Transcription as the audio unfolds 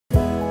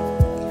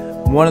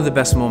One of the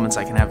best moments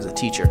I can have as a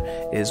teacher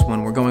is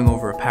when we're going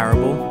over a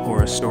parable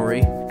or a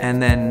story,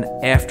 and then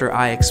after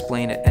I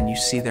explain it and you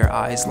see their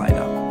eyes light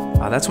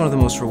up. That's one of the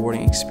most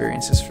rewarding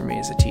experiences for me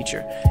as a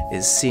teacher,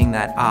 is seeing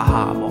that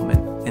aha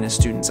moment in a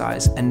student's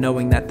eyes and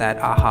knowing that that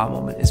aha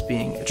moment is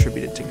being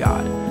attributed to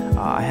God.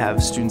 I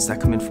have students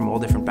that come in from all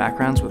different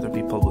backgrounds, whether it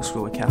be public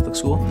school or Catholic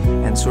school,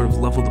 and sort of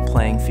level the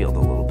playing field a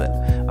little bit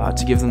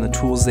to give them the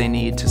tools they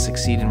need to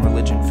succeed in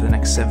religion for the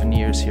next 7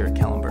 years here at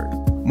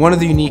Kellenberg. One of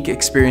the unique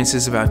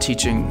experiences about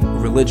teaching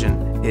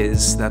religion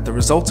is that the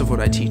results of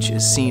what I teach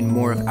is seen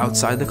more of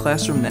outside the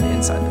classroom than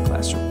inside the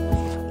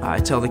classroom. I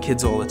tell the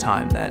kids all the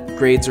time that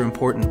grades are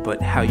important,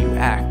 but how you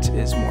act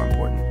is more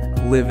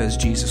important. Live as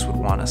Jesus would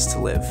want us to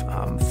live.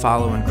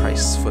 Follow in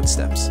Christ's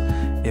footsteps.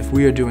 If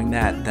we are doing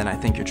that, then I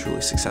think you're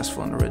truly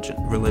successful in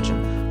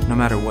religion, no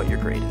matter what your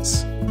grade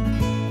is.